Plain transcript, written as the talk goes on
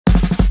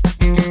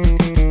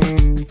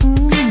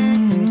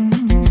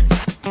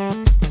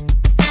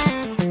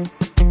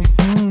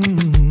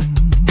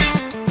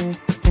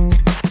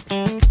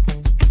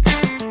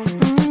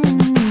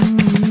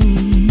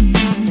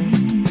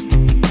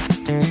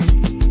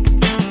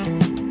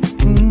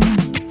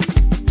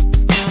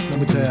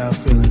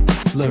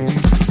Look,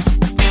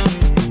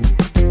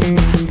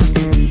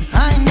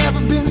 I ain't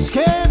never been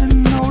scared of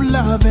no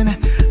loving.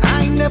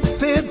 I ain't never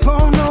feared for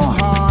no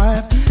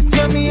heart.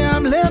 Tell me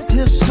I'm left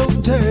here so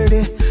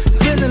dirty,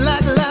 feeling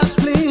like life's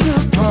split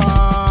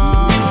apart.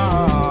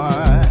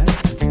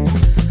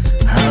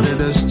 How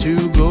did us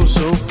two go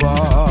so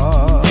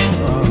far?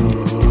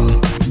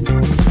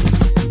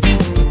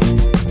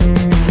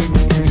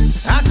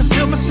 I can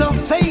feel myself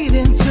fade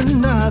into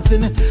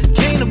nothing.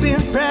 Can't have been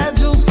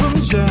fragile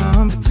from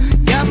jump.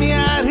 Got me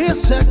out here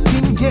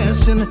second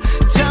guessing.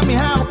 Tell me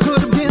how I could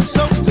have been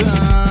so dumb.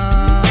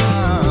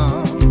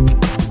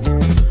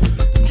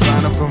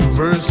 Trying to from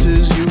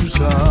verses you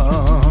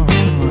sung.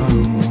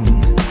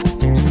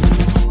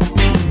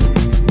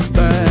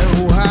 But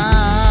why?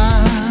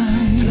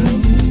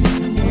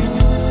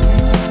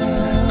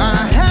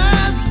 I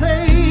had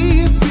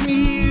faith in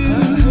you.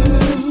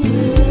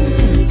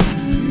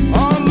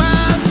 All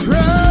my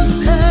trust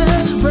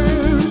has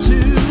burned to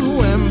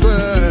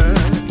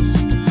embers,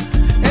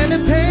 and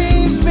it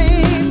pains me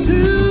to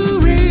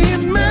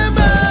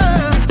remember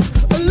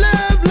a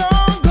love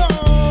long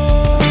gone,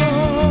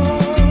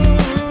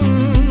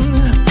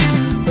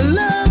 a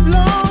love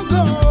long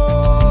gone.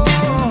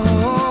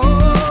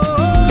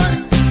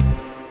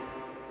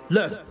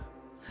 Look,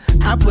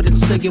 I wouldn't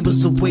say it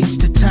was a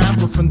waste of time,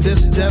 but from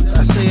this depth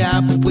I say I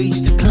have a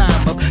ways to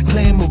climb up.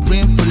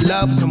 Clamoring for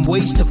love, some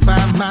ways to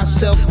find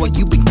myself, while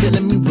you been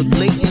killing me with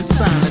latent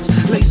silence.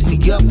 Lace me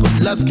up with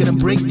lust, can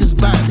break this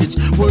bondage.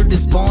 Word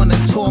is born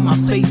and tore my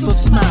faith of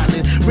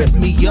smiling. Rip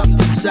me up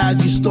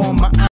inside, you storm my eyes.